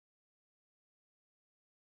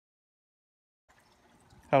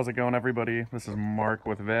How's it going, everybody? This is Mark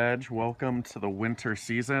with VEG. Welcome to the winter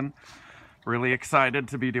season. Really excited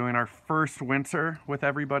to be doing our first winter with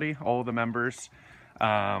everybody, all the members.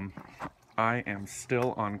 I am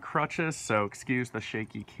still on crutches, so excuse the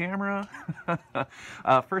shaky camera.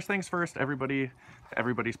 First things first, everybody's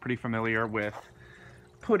pretty familiar with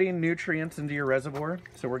putting nutrients into your reservoir.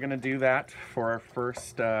 So we're gonna do that for our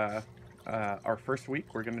first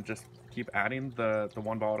week. We're gonna just keep adding the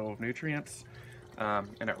 1 bottle of nutrients.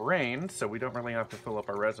 And it rained, so we don't really have to fill up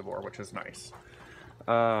our reservoir, which is nice.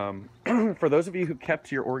 For those of you who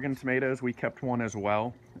kept your Oregon tomatoes, we kept one as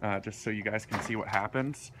well, just so you guys can see what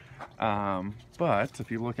happens. But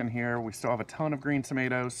if you look in here, we still have a ton of green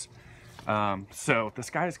tomatoes. So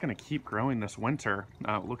this guy is going to keep growing this winter.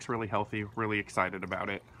 It looks really healthy, really excited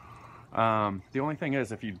about it. The only thing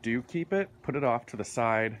is, if you do keep it, put it off to the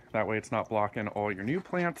side. That way it's not blocking all your new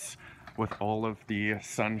plants with all of the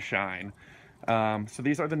sunshine. So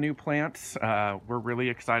these are the new plants. We're really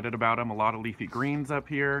excited about them. A lot of leafy greens up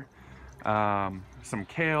here. Some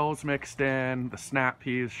kales mixed in. The snap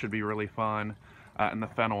peas should be really fun. And the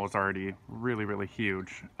fennel is already really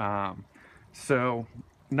huge. So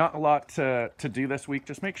not a lot to do this week.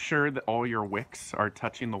 Just make sure that all your wicks are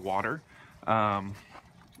touching the water.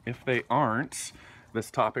 If they aren't,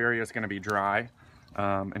 this top area is going to be dry.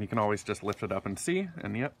 And you can always just lift it up and see,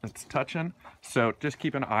 and yep, it's touching. So just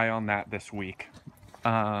keep an eye on that this week.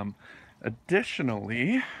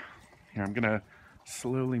 Additionally, here I'm gonna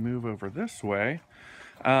slowly move over this way.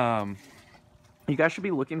 You guys should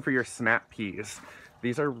be looking for your snap peas.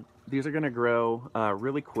 These are gonna grow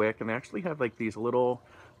really quick, and they actually have like these little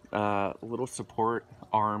support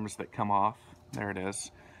arms that come off. There it is,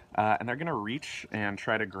 and they're gonna reach and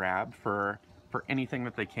try to grab for anything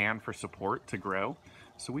that they can for support to grow.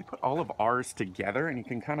 So we put all of ours together, and you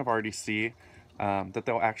can kind of already see that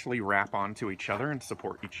they'll actually wrap onto each other and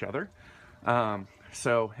support each other.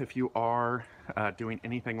 So if you are doing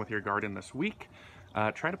anything with your garden this week,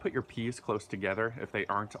 try to put your peas close together if they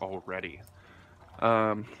aren't already.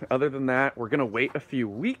 Other than that, we're gonna wait a few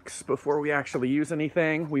weeks before we actually use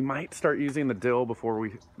anything. We might start using the dill before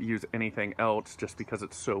we use anything else, just because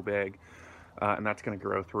it's so big, and that's gonna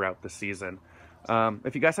grow throughout the season.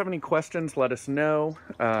 If you guys have any questions, let us know.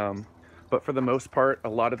 But for the most part, a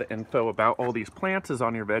lot of the info about all these plants is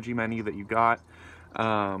on your veggie menu that you got.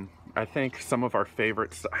 I think some of our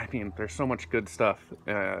favorites, I mean, there's so much good stuff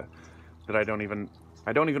that I don't even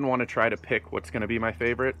want to try to pick what's going to be my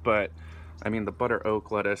favorite. But I mean, the butter oak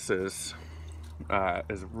lettuce is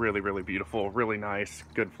really beautiful, really nice,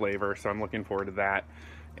 good flavor. So I'm looking forward to that.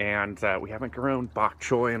 And we haven't grown bok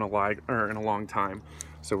choy in a long time.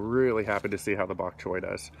 So really happy to see how the bok choy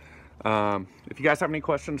does. If you guys have any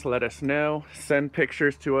questions, let us know. Send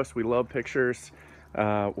pictures to us. We love pictures.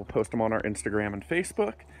 We'll post them on our Instagram and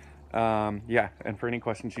Facebook. Yeah, and for any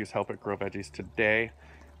questions, use help@growveggies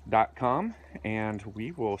today.com. And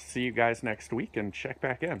we will see you guys next week and check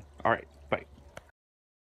back in. All right, bye.